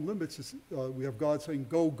that poem limits, we have God saying,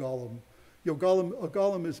 "Go, Golem." A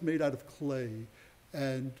golem is made out of clay.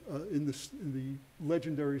 And in the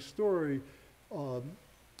legendary story,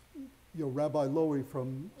 Rabbi Lowy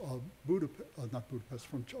from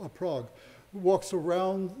Prague, walks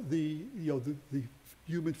around the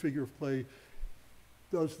human figure of clay,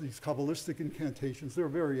 does these Kabbalistic incantations, there are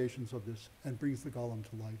variations of this, and brings the golem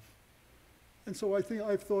to life. And so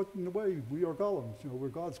I've thought, in a way, we are golems, we're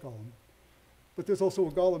God's golem. But there's also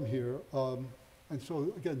a golem here, and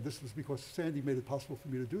so again, this is because Sandy made it possible for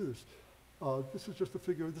me to do this. This is just a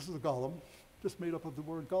figure, this is a golem, just made up of the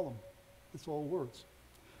word golem. It's all words.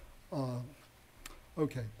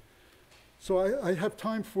 Okay, so I have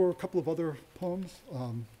time for a couple of other poems.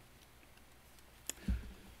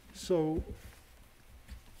 So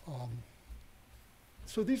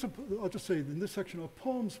these are, I'll just say in this section, are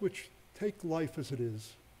poems which take life as it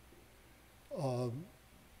is.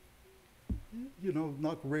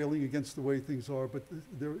 Not railing against the way things are, but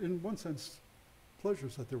they're, in one sense,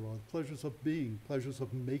 pleasures that there are, pleasures of being, pleasures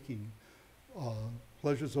of making,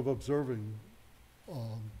 pleasures of observing.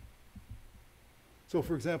 So,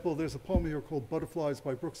 for example, there's a poem here called Butterflies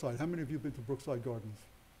by Brookside. How many of you have been to Brookside Gardens?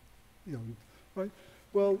 Right?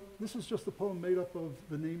 Well, this is just a poem made up of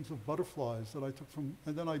the names of butterflies that I took from,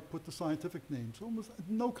 and then I put the scientific names. Almost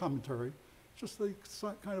no commentary, just like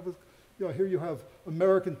kind of here you have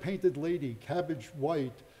American Painted Lady, Cabbage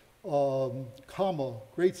White, comma,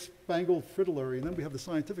 Great Spangled Fritillary, and then we have the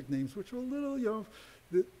scientific names, which are a little,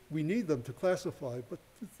 we need them to classify, but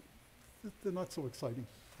they're not so exciting.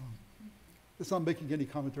 It's not making any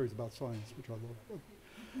commentaries about science, which I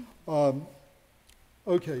love.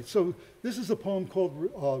 Okay, so this is a poem called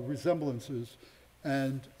Resemblances,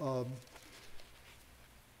 and I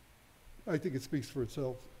think it speaks for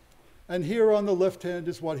itself. And here on the left hand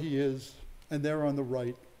is what he is, and there on the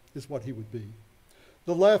right is what he would be.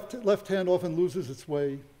 The left hand often loses its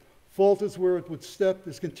way, falters where it would step,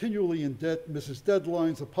 is continually in debt, misses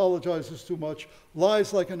deadlines, apologizes too much,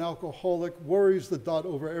 lies like an alcoholic, worries the dot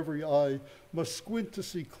over every I, must squint to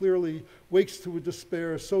see clearly, wakes to a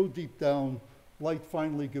despair so deep down, light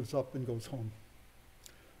finally gives up and goes home.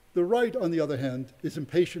 The right, on the other hand, is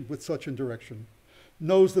impatient with such indirection,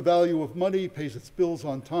 knows the value of money, pays its bills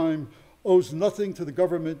on time, owes nothing to the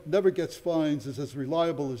government, never gets fines, is as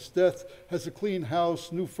reliable as death, has a clean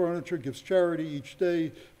house, new furniture, gives charity each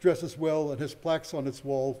day, dresses well, and has plaques on its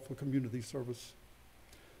wall for community service.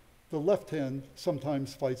 The left hand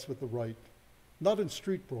sometimes fights with the right, not in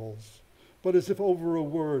street brawls, but as if over a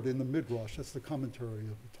word in the midrash, that's the commentary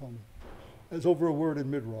of the Talmud, as over a word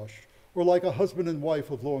in midrash, or like a husband and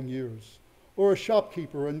wife of long years, or a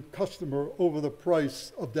shopkeeper and customer over the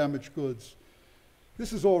price of damaged goods.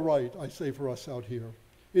 This is all right, I say, for us out here.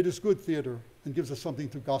 It is good theater and gives us something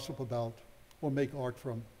to gossip about or make art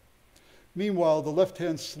from. Meanwhile, the left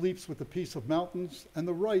hand sleeps with the peace of mountains and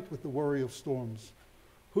the right with the worry of storms.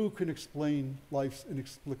 Who can explain life's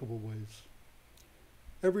inexplicable ways?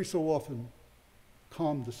 Every so often,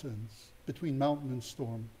 calm descends between mountain and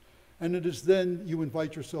storm, and it is then you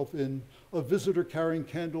invite yourself in, a visitor carrying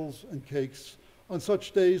candles and cakes. On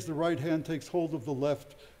such days, the right hand takes hold of the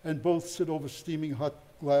left, and both sit over steaming hot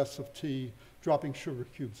glass of tea, dropping sugar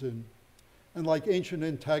cubes in. And like ancient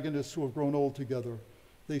antagonists who have grown old together,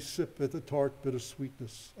 they sip at the tart bitter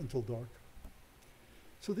sweetness until dark.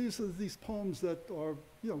 So these are these poems that are,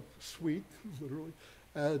 sweet, literally.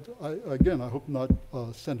 And I hope not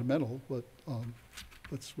sentimental, but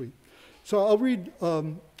sweet. So I'll read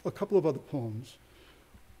a couple of other poems.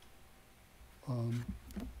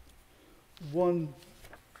 One,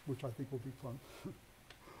 which I think will be fun.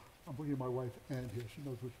 I'm looking at my wife, Anne, here. She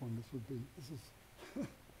knows which one this would be.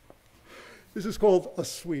 This is called A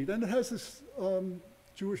Suite, and it has this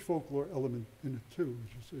Jewish folklore element in it too,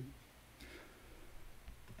 as you see.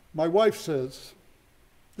 My wife says,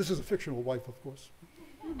 this is a fictional wife, of course.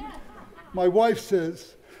 My wife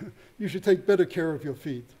says, you should take better care of your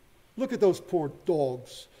feet. Look at those poor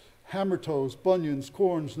dogs. Hammer toes, bunions,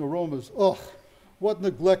 corns, neuromas. Ugh, what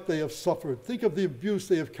neglect they have suffered. Think of the abuse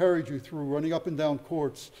they have carried you through, running up and down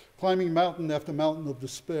courts, climbing mountain after mountain of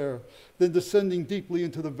despair, then descending deeply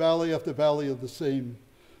into the valley after valley of the same.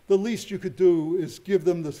 The least you could do is give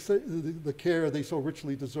them the care they so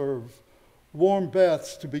richly deserve. Warm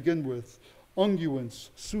baths to begin with, unguents,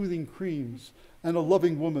 soothing creams, and a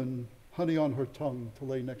loving woman, honey on her tongue to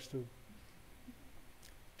lay next to.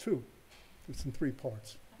 2. It's in 3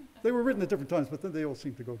 parts. They were written at different times, but then they all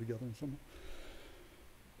seem to go together in some way.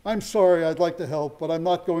 I'm sorry, I'd like to help, but I'm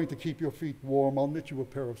not going to keep your feet warm. I'll knit you a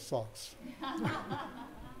pair of socks.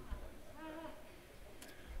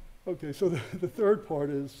 Okay, so the third part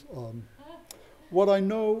is, what I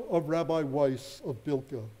know of Rabbi Weiss of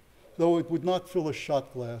Bilka, though it would not fill a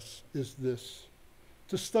shot glass, is this.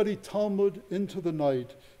 To study Talmud into the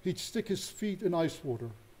night, he'd stick his feet in ice water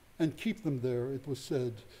and keep them there, it was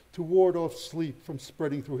said, to ward off sleep from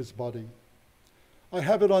spreading through his body. I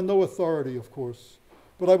have it on no authority, of course,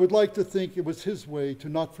 but I would like to think it was his way to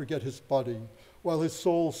not forget his body while his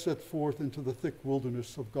soul set forth into the thick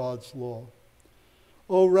wilderness of God's law.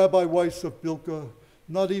 Oh, Rabbi Weiss of Bilka,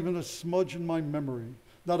 not even a smudge in my memory,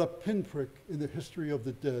 not a pinprick in the history of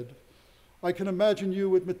the dead. I can imagine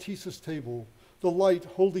you at Matisse's table, the light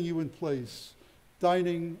holding you in place,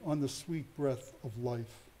 dining on the sweet breath of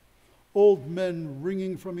life. Old men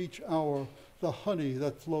wringing from each hour the honey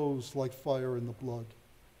that flows like fire in the blood.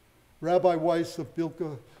 Rabbi Weiss of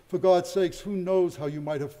Bilka, for God's sakes, who knows how you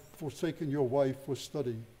might have forsaken your wife for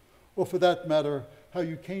study, or for that matter, how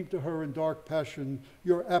you came to her in dark passion,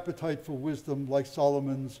 your appetite for wisdom like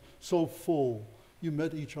Solomon's, so full you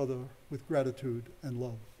met each other with gratitude and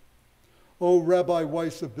love. Oh, Rabbi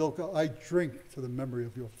Weiss of Bilka, I drink to the memory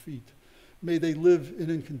of your feet. May they live in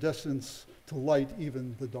incandescence to light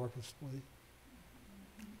even the darkest way.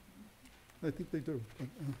 I think they do.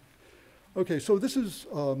 Okay, so this is,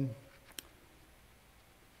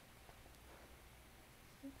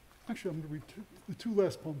 actually, I'm going to read the 2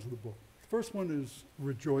 last poems of the book. The first one is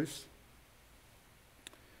Rejoice.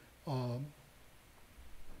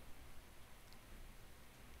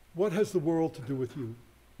 What has the world to do with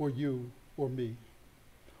you or me?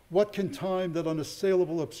 What can time, that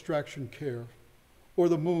unassailable abstraction, care? Or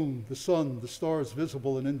the moon, the sun, the stars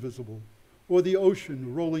visible and invisible? or the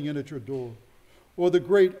ocean rolling in at your door, or the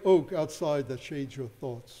great oak outside that shades your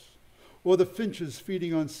thoughts, or the finches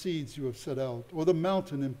feeding on seeds you have set out, or the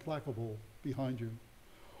mountain implacable behind you,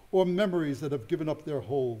 or memories that have given up their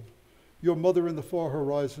hold, your mother in the far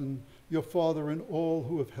horizon, your father and all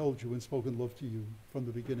who have held you and spoken love to you from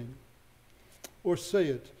the beginning. Or say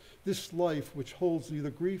it, this life which holds neither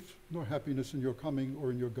grief nor happiness in your coming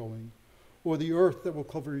or in your going, or the earth that will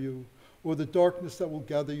cover you, or the darkness that will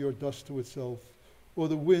gather your dust to itself, or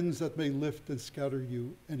the winds that may lift and scatter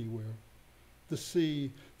you anywhere. The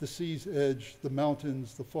sea, the sea's edge, the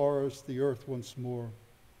mountains, the forest, the earth once more.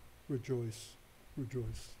 Rejoice,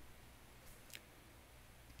 rejoice.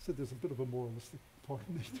 So there's a bit of a moralistic part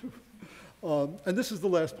in me too. And this is the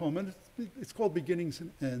last poem, and it's called Beginnings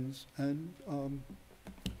and Ends, and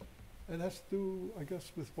it has to do, I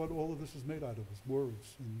guess, with what all of this is made out of, is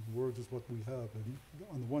words, and words is what we have. And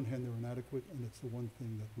on the one hand, they're inadequate, and it's the one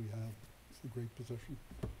thing that we have. It's the great possession.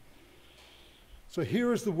 So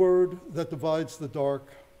here is the word that divides the dark,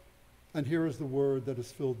 and here is the word that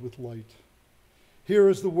is filled with light. Here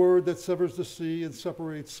is the word that severs the sea and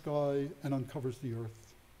separates sky and uncovers the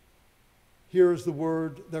earth. Here is the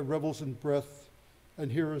word that revels in breath,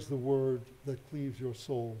 and here is the word that cleaves your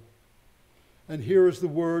soul. And here is the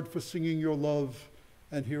word for singing your love,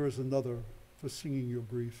 and here is another for singing your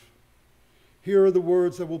grief. Here are the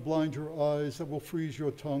words that will blind your eyes, that will freeze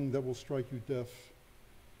your tongue, that will strike you deaf.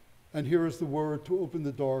 And here is the word to open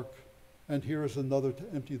the dark, and here is another to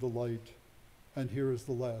empty the light, and here is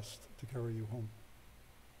the last to carry you home.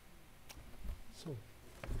 So,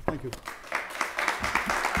 thank you.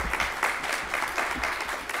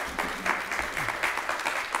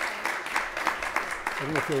 I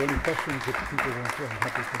don't know if there are any questions that people want to. I'm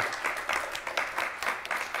happy to.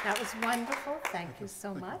 That was wonderful. Thank you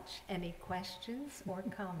so much. Any questions or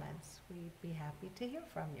comments? We'd be happy to hear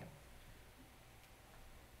from you.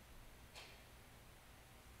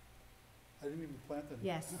 I didn't even plant any.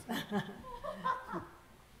 Yes.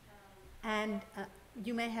 And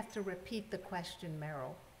you may have to repeat the question,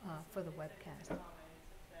 Merrill, for the webcast.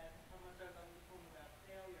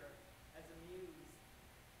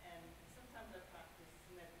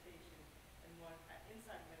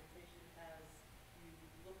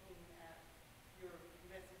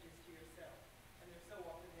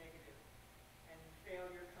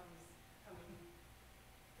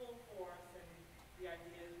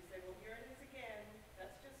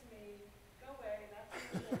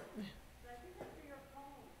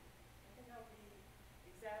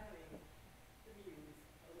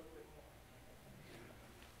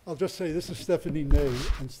 I'll just say this is Stephanie Ney,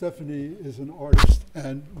 and Stephanie is an artist,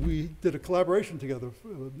 and we did a collaboration together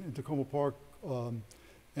in Tacoma Park.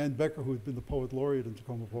 Ann Becker, who had been the poet laureate in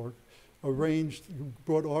Tacoma Park,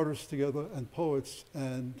 brought artists together and poets,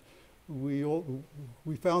 and we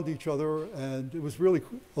found each other, and it was really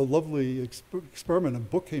a lovely experiment, and a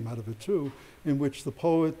book came out of it too, in which the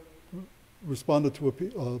poet responded to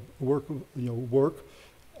a work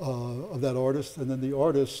of that artist, and then the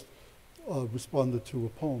artist responded to a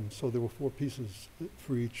poem. So there were 4 pieces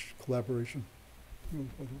for each collaboration. So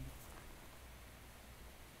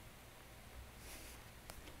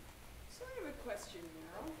I have a question,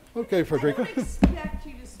 Merrill. Okay, Frederica. I don't expect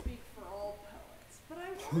you to speak for all poets, but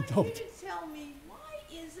I want Don't. you to tell me, why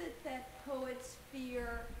is it that poets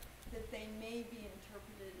fear that they may be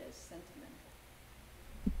interpreted as sentimental?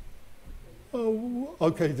 Oh,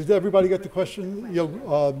 okay. Did everybody get the question?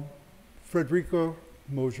 Frederica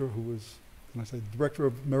Mosher, who was, director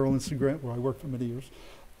of Merrill Leffler Grant, where I worked for many years,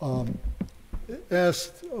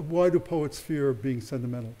 asked, why do poets fear being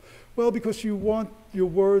sentimental? Well, because you want your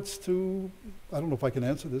words to, I don't know if I can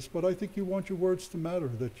answer this, but I think you want your words to matter,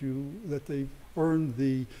 that they earn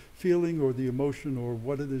the feeling or the emotion or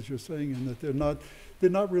what it is you're saying, and that they're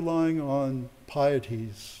not relying on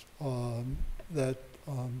pieties, that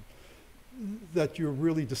you're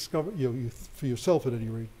really discovering, for yourself at any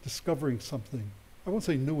rate, discovering something. I won't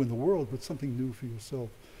say new in the world, but something new for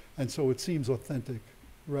yourself. And so it seems authentic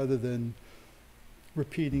rather than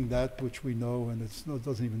repeating that which we know, and it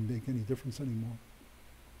doesn't even make any difference anymore.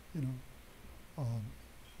 At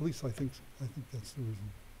least I think that's the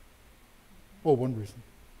reason. Or one reason.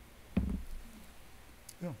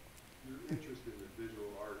 Yeah. Your interest in the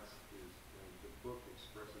visual arts is, the book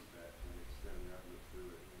expresses that to an extent. I've looked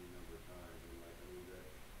through it any number of times, and that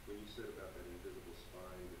when you said about that invisible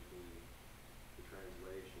spine between the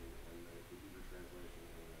translation and the Hebrew translation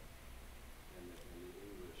and the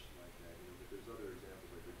English, like that, but there's other examples,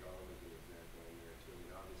 like the Golem is an example in there too.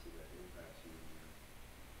 Obviously that impacts you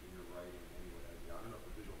in your writing anyway. I don't know if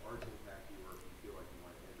the visual arts impact you, or if you feel like you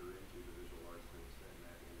might enter into the visual arts to extend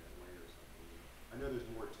that in that way or something.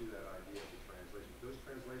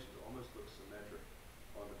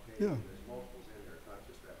 Yeah. There's multiples in there, it's not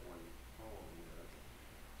just that one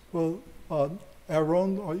poem. Well,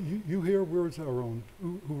 Aaron, you here? Where is Aaron?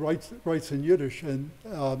 Who writes in Yiddish, and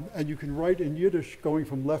you can write in Yiddish going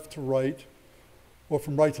from left to right, or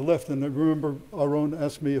from right to left. And I remember Aaron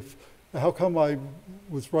asked me how come I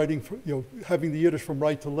was writing, having the Yiddish from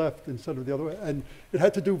right to left instead of the other way, and it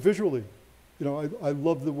had to do visually. I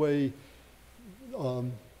love the way,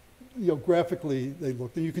 graphically they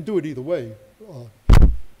looked, and you can do it either way.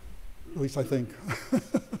 At least I think.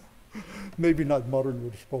 Maybe not modern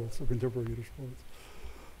Yiddish poets or contemporary Yiddish poets.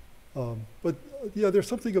 But there's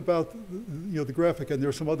something about the graphic, and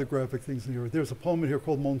there's some other graphic things in here. There's a poem in here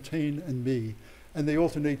called Montaigne and Me, and they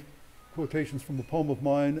alternate quotations from a poem of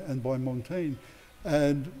mine and by Montaigne.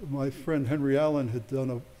 And my friend Henry Allen had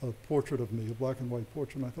done a portrait of me, a black and white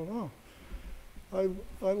portrait, and I thought,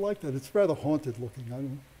 I like that. It's rather haunted looking. I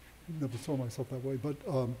never saw myself that way, but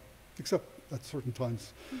except at certain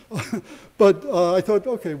times. But I thought,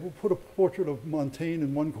 okay, we'll put a portrait of Montaigne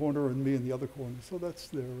in one corner and me in the other corner. So that's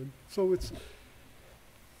there. And so it's,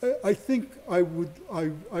 I think what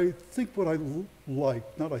I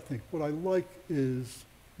like is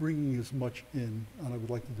bringing as much in, and I would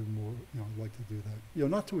like to do more, I'd like to do that.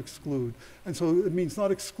 Not to exclude. And so it means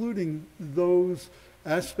not excluding those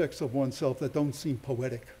aspects of oneself that don't seem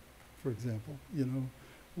poetic, for example.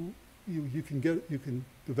 You can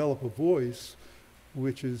develop a voice,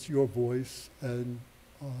 which is your voice, and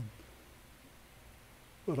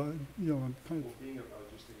but I'm kind of. Well, I was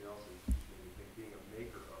just thinking also, it just made me think being a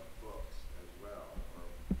maker of books as well, or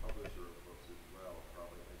a publisher of books as well,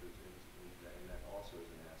 probably enters into that, and that also is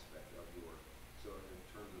an aspect of your. So in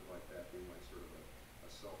terms of like that being like sort of a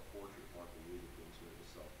self-portrait, marking music being sort of a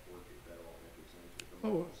self-portrait, that all enters into the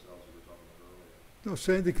themselves we were talking about earlier. No,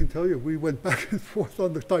 Sandy can tell you, we went back and forth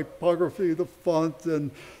on the typography, the font,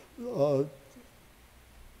 and all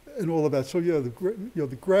of that. So yeah,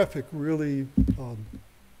 the graphic really,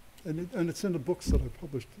 and it's in the books that I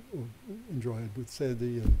published in Dryad with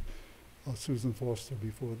Sandy and Susan Foster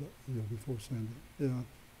before Sandy. Yeah,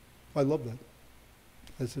 I love that,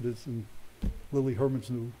 as it is in Lily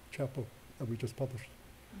Herman's new chapbook that we just published.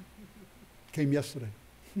 Came yesterday.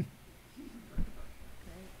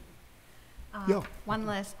 Yeah. One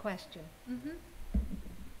last question. Mm-hmm. You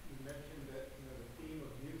mentioned that the theme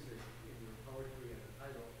of music in your poetry and the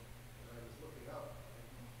title, and I was looking up.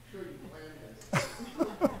 I'm sure you planned this.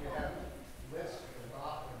 You have Liszt and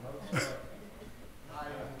Bach and Mozart.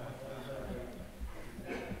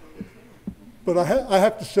 But I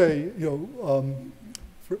have to say,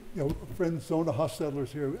 friend Zona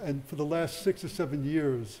Hostetler's here, and for the last 6 or 7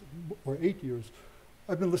 years, or 8 years,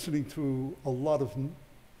 I've been listening to a lot of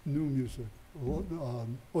new music. Well,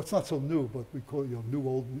 it's not so new, but we call it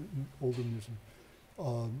older music.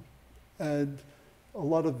 And a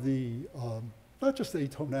lot of the, not just the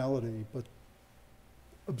atonality, but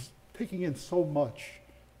taking in so much.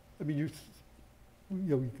 I mean, you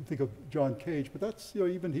can think of John Cage, but that's,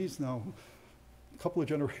 even he's now a couple of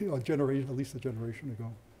generations, at least a generation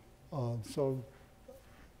ago. So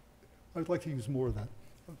I'd like to use more of that.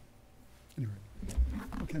 Anyway,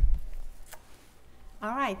 okay.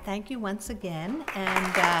 All right, thank you once again.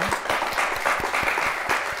 And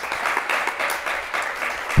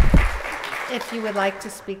if you would like to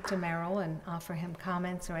speak to Merrill and offer him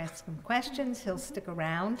comments or ask him questions, he'll stick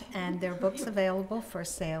around, and there are books available for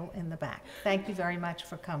sale in the back. Thank you very much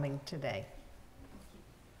for coming today.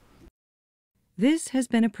 This has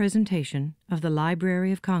been a presentation of the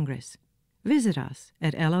Library of Congress. Visit us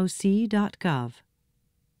at loc.gov.